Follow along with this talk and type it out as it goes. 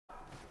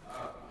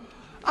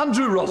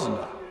Andrew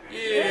Rosindell.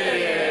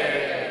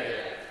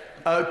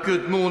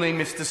 Good morning,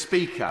 Mr.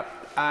 Speaker,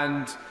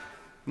 and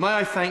may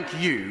I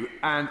thank you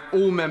and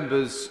all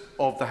members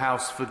of the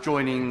House for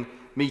joining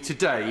me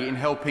today in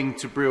helping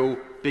to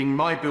bring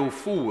my bill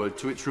forward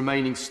to its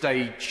remaining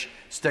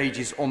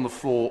stages on the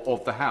floor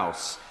of the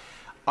House.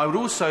 I would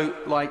also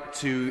like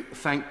to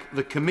thank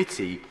the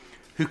committee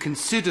who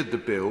considered the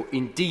bill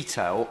in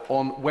detail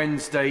on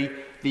Wednesday,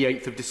 the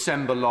 8th of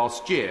December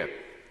last year.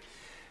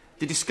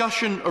 The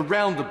discussion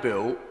around the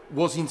bill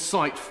was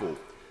insightful,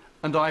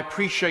 and I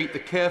appreciate the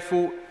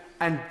careful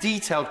and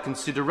detailed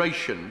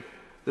consideration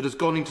that has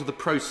gone into the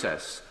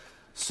process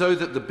so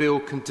that the bill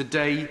can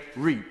today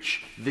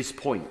reach this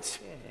point.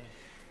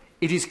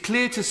 It is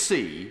clear to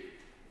see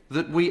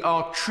that we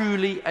are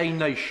truly a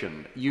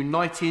nation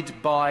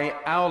united by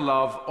our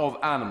love of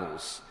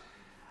animals,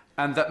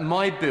 and that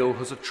my bill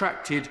has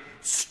attracted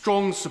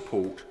strong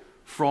support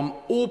from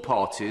all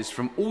parties,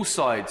 from all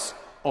sides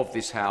of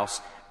this House,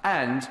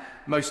 and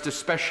most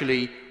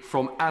especially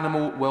from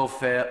animal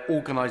welfare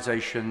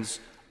organisations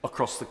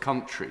across the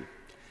country.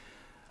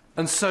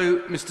 And so,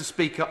 Mr.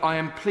 Speaker, I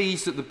am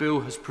pleased that the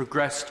bill has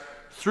progressed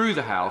through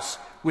the House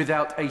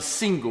without a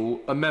single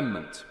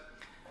amendment,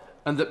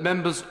 and that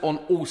members on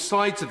all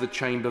sides of the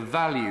chamber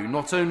value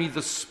not only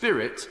the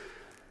spirit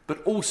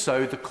but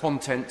also the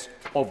content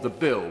of the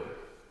bill.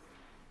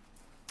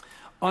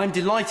 I am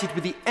delighted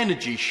with the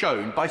energy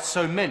shown by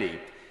so many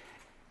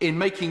in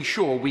making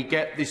sure we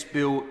get this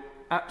bill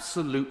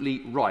absolutely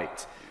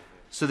right,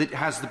 so that it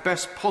has the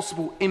best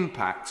possible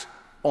impact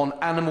on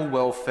animal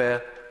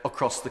welfare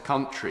across the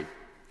country.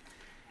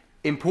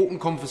 Important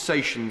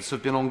conversations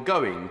have been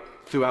ongoing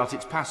throughout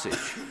its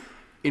passage,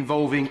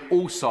 involving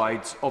all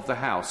sides of the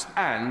House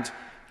and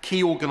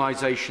key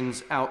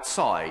organisations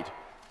outside,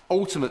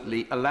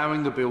 ultimately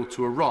allowing the bill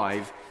to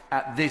arrive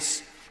at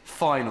this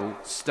final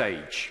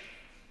stage.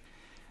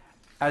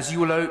 As you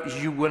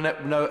will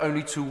know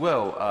only too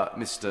well,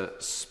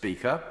 Mr.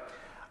 Speaker,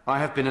 I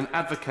have been an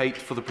advocate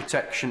for the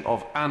protection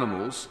of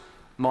animals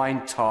my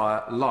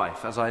entire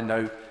life, as I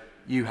know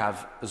you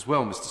have as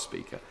well, Mr.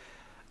 Speaker,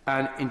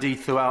 and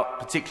indeed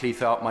particularly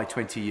throughout my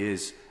 20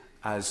 years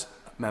as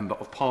Member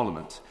of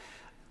Parliament.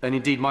 And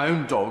indeed my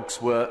own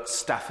dogs were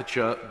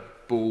Staffordshire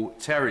Bull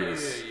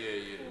Terriers,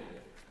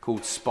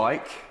 called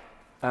Spike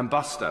and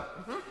Buster.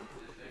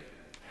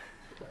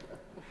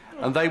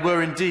 And they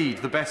were indeed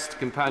the best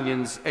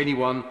companions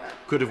anyone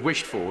could have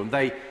wished for, and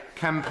they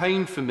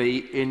campaigned for me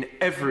in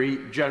every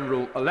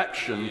general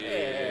election,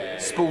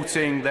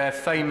 sporting their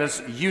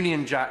famous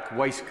Union Jack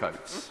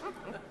waistcoats.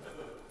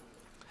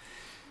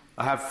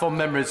 I have fond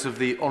memories of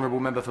the Honourable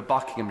Member for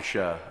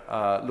Buckinghamshire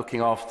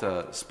looking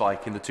after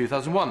Spike in the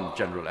 2001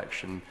 general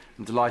election.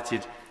 I'm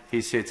delighted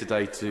he's here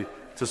today to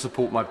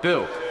support my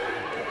bill.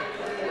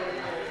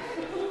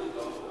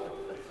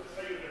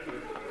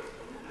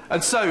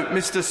 And so,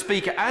 Mr.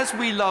 Speaker, as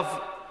we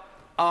love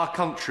our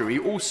country, we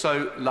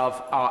also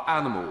love our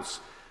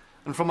animals.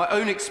 And from my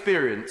own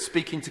experience,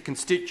 speaking to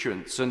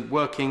constituents and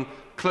working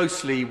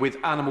closely with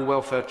animal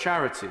welfare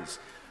charities,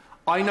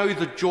 I know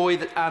the joy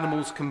that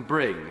animals can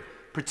bring.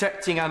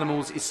 Protecting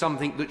animals is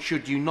something that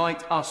should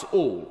unite us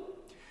all.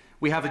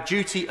 We have a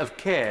duty of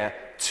care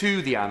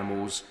to the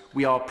animals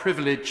we are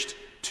privileged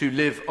to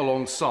live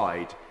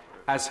alongside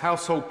as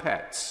household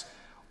pets,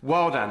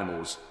 wild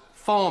animals,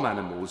 farm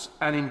animals,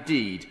 and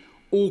indeed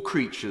all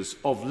creatures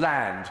of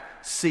land,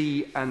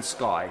 sea and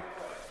sky.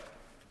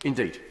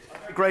 Indeed.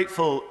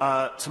 Grateful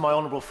to my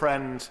honourable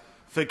friend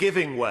for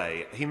giving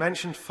way. He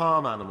mentioned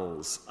farm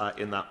animals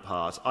in that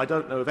part. I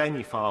don't know of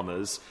any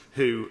farmers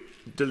who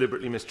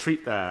deliberately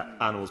mistreat their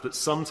animals, but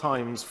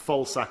sometimes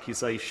false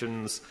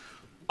accusations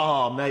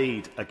are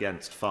made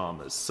against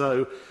farmers.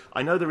 So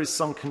I know there is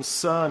some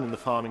concern in the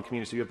farming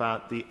community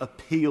about the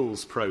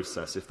appeals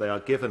process if they are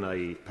given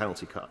a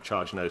penalty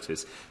charge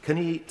notice. Can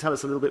he tell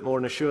us a little bit more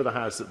and assure the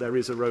House that there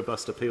is a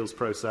robust appeals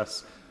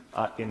process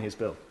in his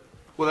bill?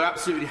 Well, there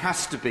absolutely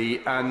has to be,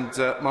 and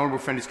my honourable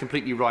friend is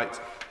completely right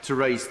to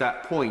raise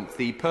that point.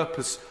 The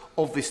purpose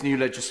of this new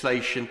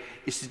legislation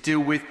is to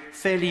deal with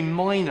fairly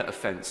minor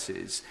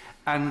offences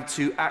and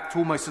to act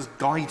almost as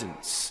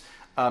guidance.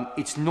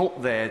 It's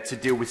not there to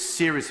deal with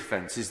serious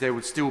offences. There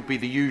would still be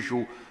the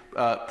usual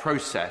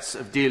process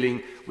of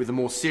dealing with the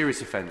more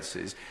serious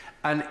offences.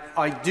 And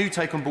I do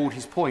take on board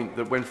his point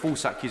that when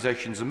false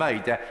accusations are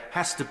made, there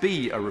has to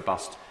be a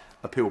robust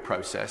appeal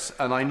process,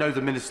 and I know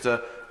the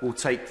Minister will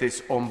take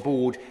this on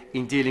board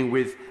in dealing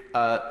with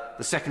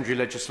the secondary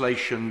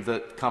legislation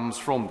that comes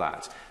from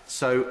that.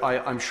 So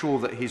I'm sure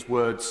that his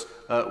words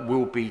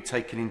will be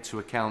taken into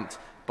account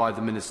by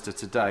the Minister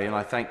today, and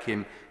I thank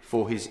him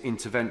for his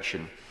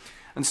intervention.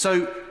 And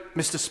so,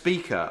 Mr.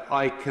 Speaker,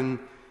 I can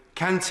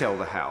tell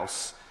the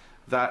House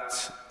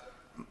that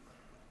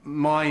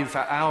in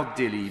fact, our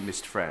dearly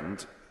missed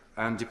friend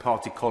and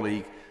departed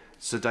colleague,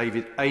 Sir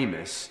David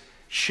Amess,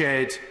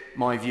 shared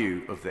my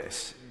view of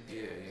this.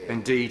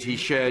 Indeed, he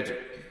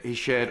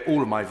shared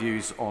all of my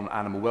views on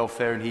animal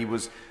welfare, and he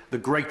was the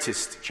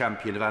greatest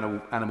champion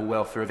of animal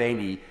welfare of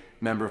any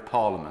Member of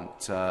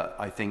Parliament,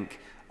 I think,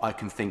 I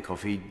can think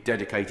of. He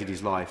dedicated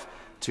his life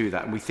to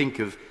that. And we think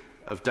of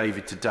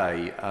David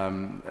today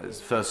as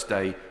the first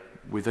day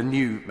with a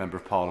new Member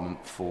of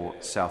Parliament for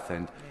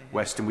Southend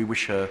West, and we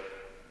wish her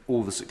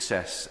all the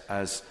success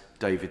as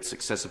David's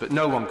successor. But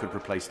no one could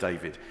replace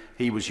David.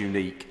 He was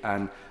unique,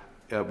 and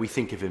we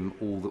think of him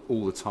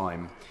all the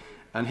time.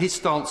 And his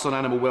stance on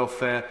animal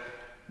welfare,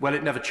 well,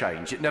 it never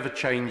changed. It never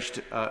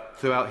changed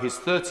throughout his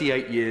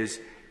 38 years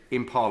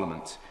in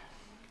Parliament.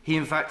 He,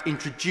 in fact,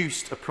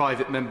 introduced a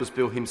private member's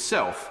bill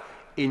himself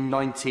in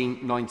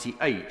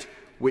 1998,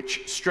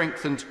 which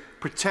strengthened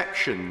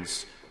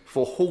protections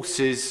for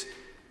horses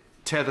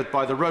tethered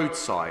by the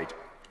roadside,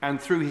 and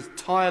through his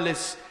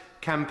tireless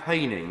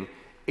campaigning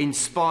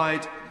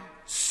inspired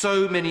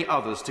so many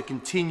others to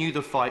continue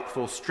the fight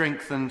for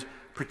strengthened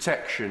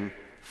protection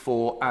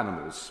for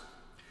animals.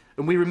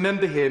 And we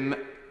remember him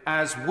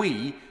as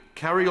we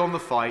carry on the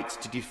fight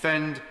to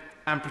defend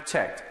and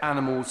protect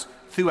animals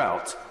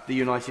throughout the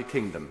United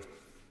Kingdom.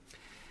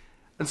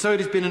 And so it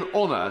has been an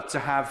honour to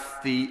have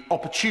the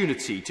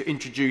opportunity to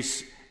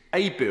introduce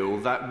a bill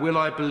that will,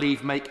 I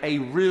believe, make a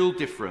real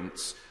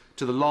difference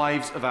to the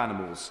lives of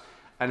animals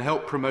and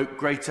help promote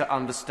greater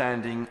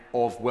understanding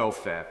of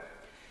welfare.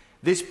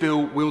 This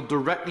bill will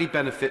directly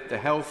benefit the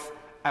health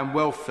and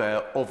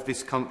welfare of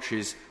this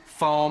country's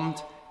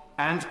farmed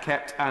and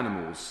kept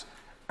animals,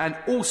 and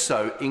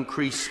also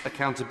increase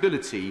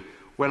accountability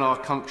when our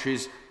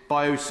country's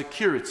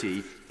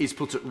biosecurity is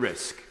put at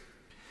risk.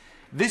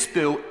 This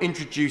bill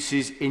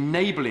introduces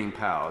enabling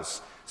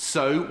powers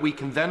so we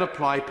can then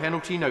apply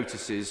penalty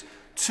notices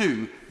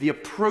to the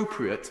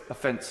appropriate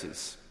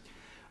offences.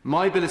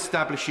 My bill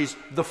establishes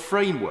the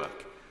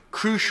framework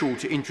crucial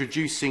to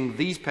introducing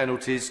these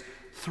penalties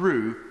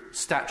through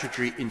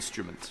statutory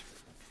instrument.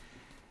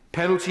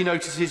 Penalty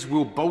notices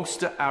will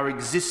bolster our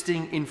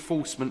existing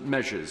enforcement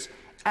measures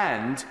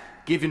and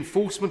give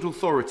enforcement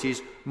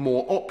authorities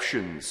more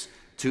options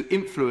to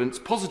influence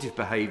positive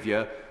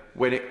behaviour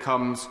when it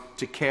comes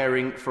to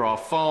caring for our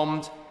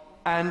farmed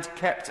and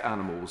kept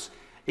animals,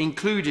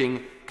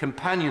 including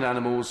companion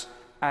animals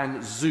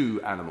and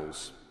zoo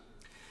animals.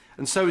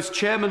 And so, as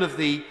chairman of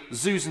the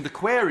Zoos and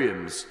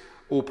Aquariums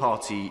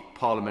all-party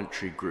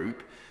parliamentary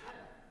group,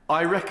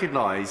 I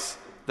recognise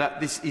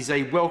that this is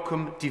a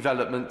welcome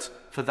development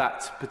for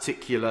that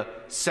particular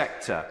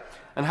sector.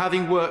 And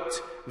having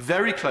worked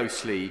very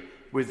closely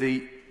with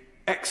the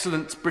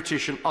excellent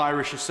British and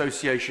Irish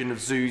Association of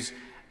Zoos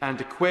and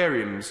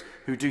Aquariums,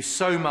 who do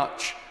so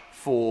much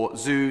for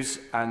zoos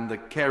and the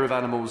care of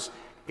animals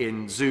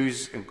in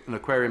zoos and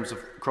aquariums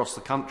across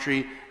the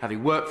country,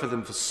 having worked for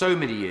them for so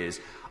many years,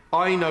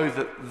 I know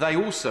that they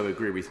also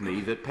agree with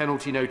me that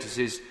penalty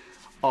notices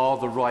are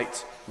the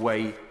right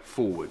way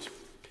forward.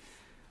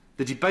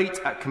 The debate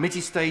at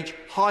committee stage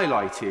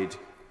highlighted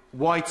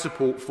wide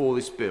support for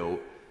this bill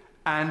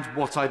and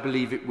what I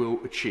believe it will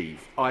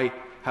achieve. I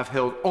have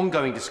held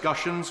ongoing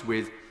discussions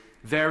with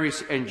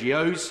various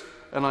NGOs,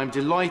 and I'm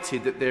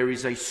delighted that there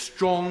is a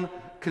strong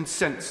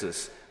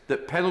consensus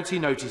that penalty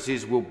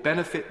notices will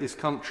benefit this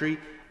country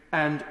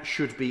and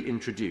should be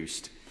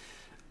introduced.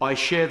 I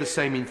share the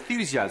same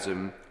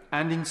enthusiasm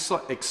and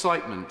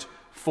excitement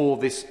for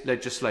this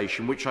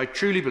legislation, which I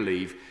truly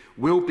believe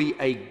will be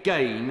a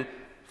gain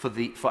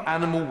for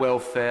animal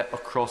welfare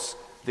across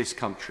this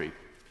country.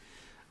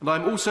 And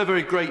I'm also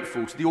very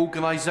grateful to the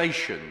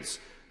organisations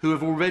who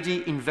have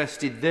already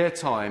invested their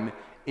time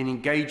in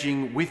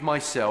engaging with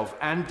myself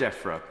and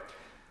DEFRA,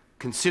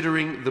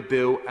 considering the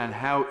bill and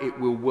how it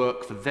will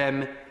work for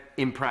them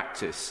in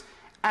practice,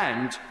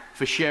 and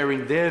for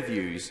sharing their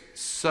views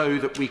so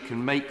that we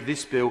can make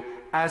this bill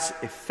as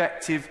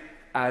effective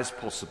as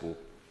possible.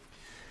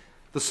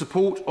 The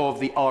support of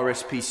the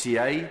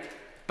RSPCA,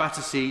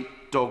 Battersea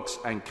Dogs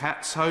and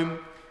Cats Home,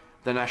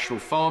 the National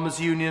Farmers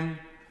Union,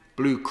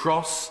 Blue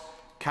Cross,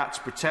 Cats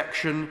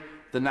Protection,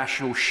 the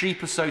National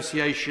Sheep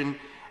Association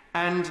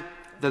and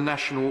the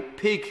National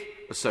Pig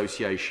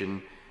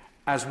Association,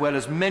 as well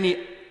as many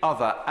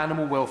other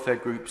animal welfare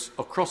groups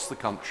across the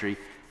country,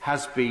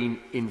 has been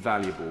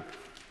invaluable.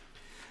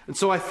 And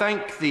so I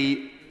thank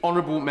the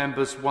honourable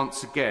members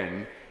once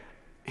again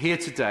here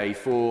today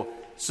for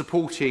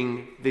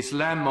supporting this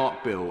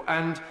landmark bill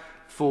and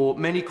for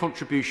many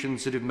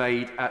contributions that have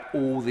made at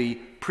all the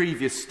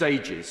previous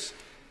stages.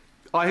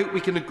 I hope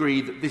we can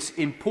agree that this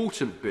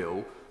important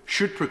bill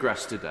should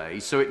progress today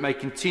so it may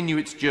continue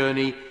its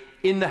journey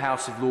in the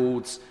House of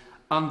Lords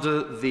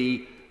under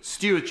the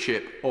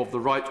stewardship of the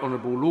Right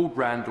Honourable Lord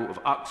Randall of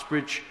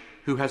Uxbridge,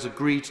 who has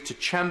agreed to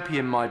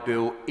champion my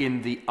bill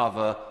in the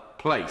other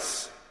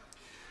place.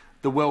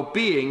 The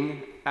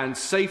well-being and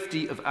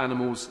safety of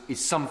animals is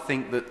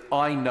something that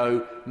I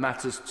know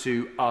matters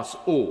to us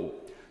all.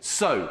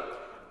 So,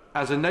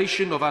 as a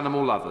nation of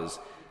animal lovers,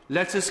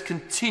 let us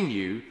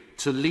continue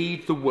to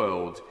lead the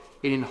world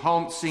in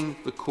enhancing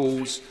the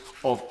cause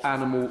of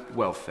animal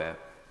welfare.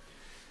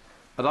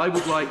 And I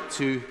would like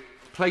to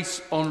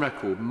place on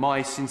record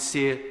my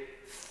sincere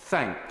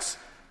thanks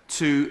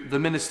to the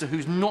Minister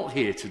who's not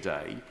here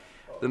today,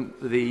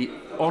 the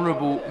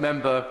honourable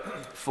member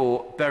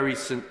for Bury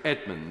St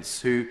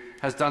Edmunds, who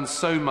has done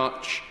so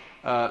much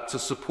to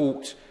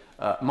support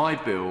my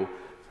bill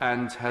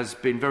and has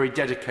been very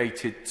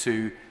dedicated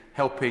to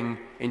helping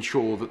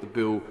ensure that the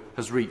bill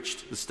has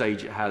reached the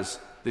stage it has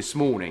this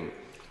morning.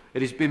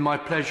 It has been my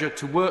pleasure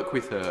to work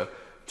with her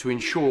to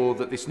ensure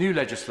that this new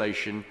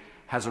legislation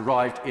has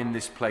arrived in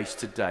this place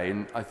today,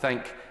 and I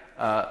thank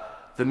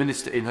the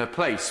Minister in her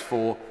place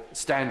for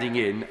standing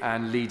in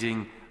and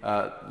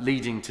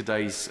leading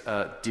today's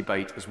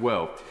debate as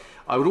well.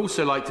 I would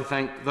also like to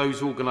thank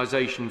those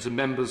organisations and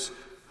members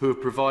who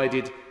have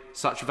provided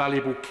such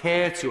valuable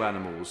care to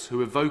animals, who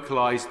have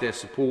vocalised their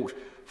support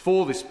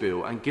for this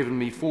bill and given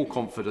me full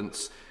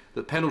confidence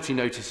that penalty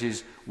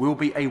notices will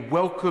be a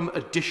welcome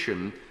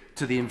addition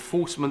to the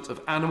enforcement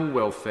of animal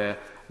welfare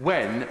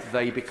when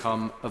they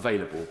become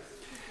available.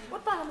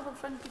 What about Honourable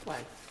Friend of Way?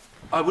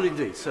 I will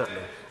indeed,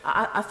 certainly.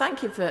 I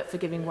thank you for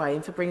giving way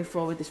and for bringing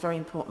forward this very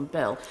important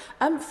bill.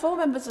 For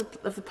members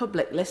of the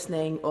public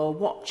listening or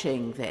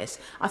watching this,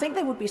 I think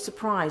they would be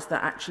surprised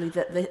that actually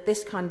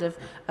this kind of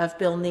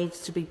bill needs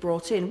to be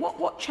brought in.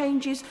 What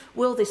changes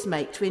will this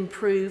make to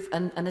improve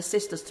and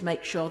assist us to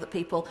make sure that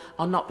people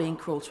are not being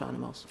cruel to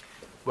animals?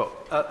 Well,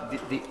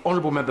 the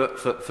honourable member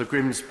for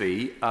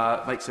Grimsby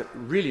makes a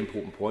really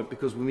important point,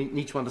 because we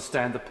need to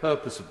understand the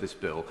purpose of this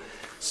bill.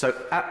 So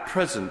at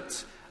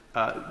present,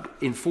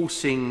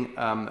 enforcing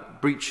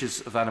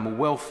breaches of animal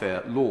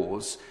welfare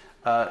laws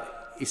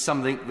is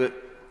something that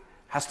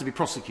has to be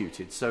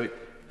prosecuted. So it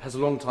has a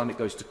long time, it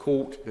goes to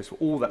court, it goes through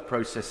all that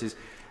processes.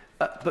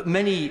 But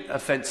many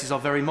offences are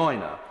very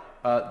minor.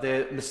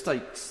 They're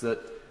mistakes that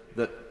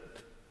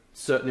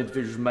certain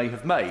individuals may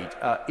have made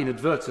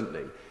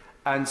inadvertently.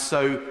 And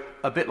so,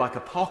 a bit like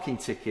a parking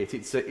ticket,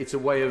 it's a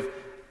way of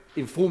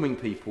informing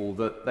people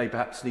that they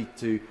perhaps need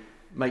to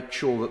make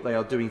sure that they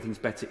are doing things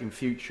better in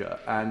future,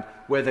 and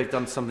where they've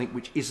done something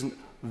which isn't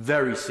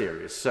very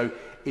serious. So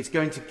it's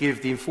going to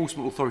give the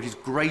enforcement authorities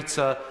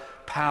greater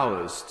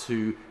powers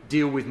to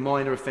deal with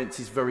minor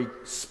offences very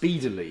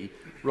speedily,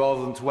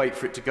 rather than to wait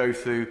for it to go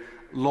through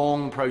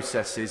long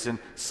processes, and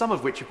some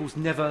of which, of course,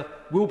 never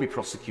will be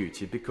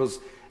prosecuted, because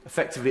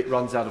effectively it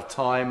runs out of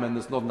time and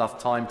there's not enough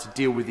time to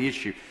deal with the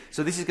issue.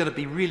 So this is going to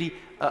be really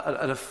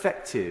an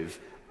effective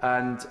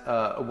and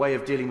a way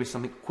of dealing with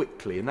something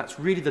quickly, and that's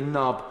really the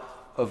nub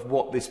of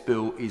what this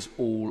bill is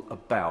all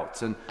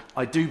about. And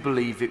I do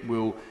believe it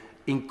will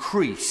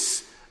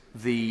increase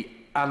the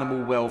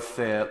animal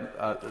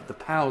welfare, the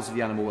powers of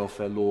the animal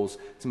welfare laws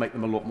to make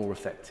them a lot more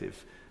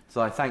effective.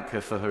 So I thank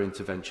her for her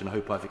intervention. I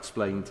hope I've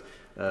explained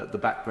the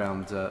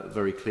background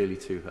very clearly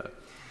to her.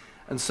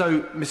 And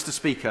so, Mr.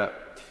 Speaker,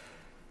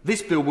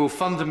 this bill will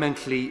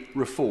fundamentally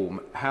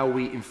reform how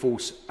we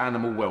enforce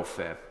animal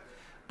welfare,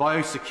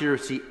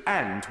 biosecurity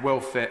and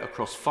welfare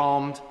across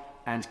farmed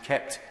and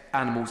kept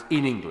animals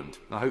in England.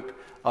 I hope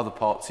other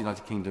parts of the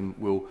United Kingdom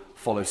will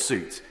follow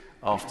suit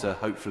after,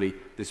 hopefully,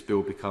 this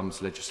bill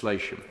becomes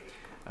legislation.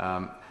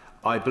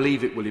 I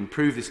believe it will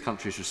improve this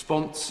country's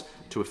response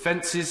to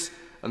offences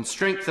and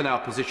strengthen our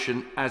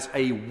position as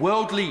a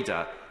world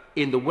leader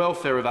in the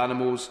welfare of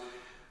animals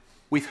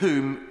with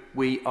whom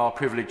we are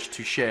privileged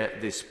to share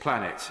this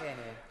planet.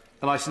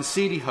 And I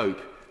sincerely hope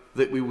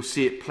that we will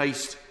see it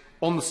placed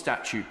on the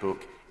statute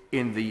book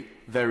in the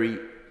very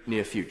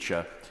near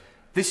future.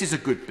 This is a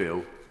good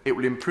bill. It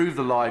will improve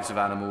the lives of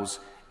animals.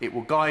 It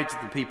will guide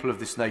the people of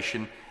this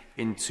nation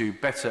into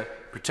better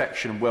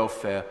protection and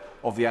welfare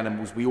of the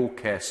animals we all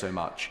care so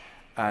much.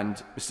 And,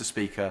 Mr.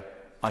 Speaker,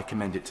 I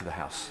commend it to the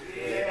House.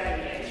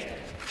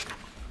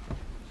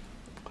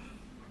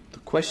 The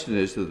question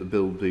is that the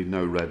bill be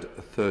now read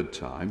a third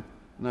time,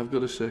 and I've got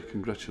to say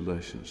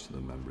congratulations to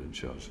the member in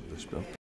charge of this bill.